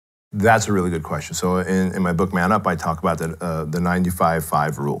That's a really good question. So in my book, Man Up, I talk about the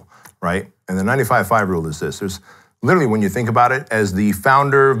 95-5 rule, right? And the 95-5 rule is this. There's literally, when you think about it, as the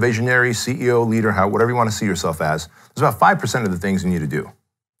founder, visionary, CEO, leader, whatever you want to see yourself as, there's about 5% of the things you need to do.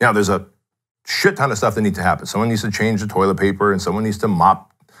 Now, there's a shit ton of stuff that needs to happen. Someone needs to change the toilet paper, and someone needs to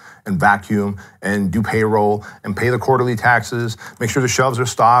mop and vacuum and do payroll and pay the quarterly taxes, make sure the shelves are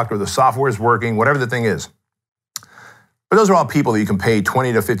stocked or the software is working, whatever the thing is. But those are all people that you can pay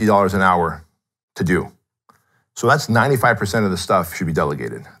 $20 to $50 an hour to do. So that's 95% of the stuff should be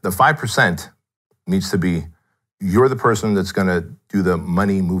delegated. The 5% needs to be, you're the person that's gonna do the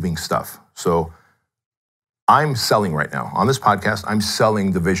money moving stuff. So I'm selling right now. On this podcast, I'm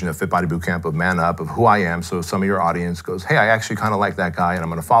selling the vision of Fit Body Bootcamp, of Man Up, of who I am. So some of your audience goes, hey, I actually kind of like that guy and I'm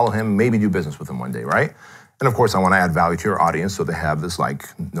gonna follow him, maybe do business with him one day, right? And of course, I wanna add value to your audience so they have this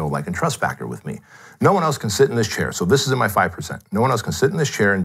know, like, and trust factor with me. No one else can sit in this chair. So this is in my 5%. No one else can sit in this chair and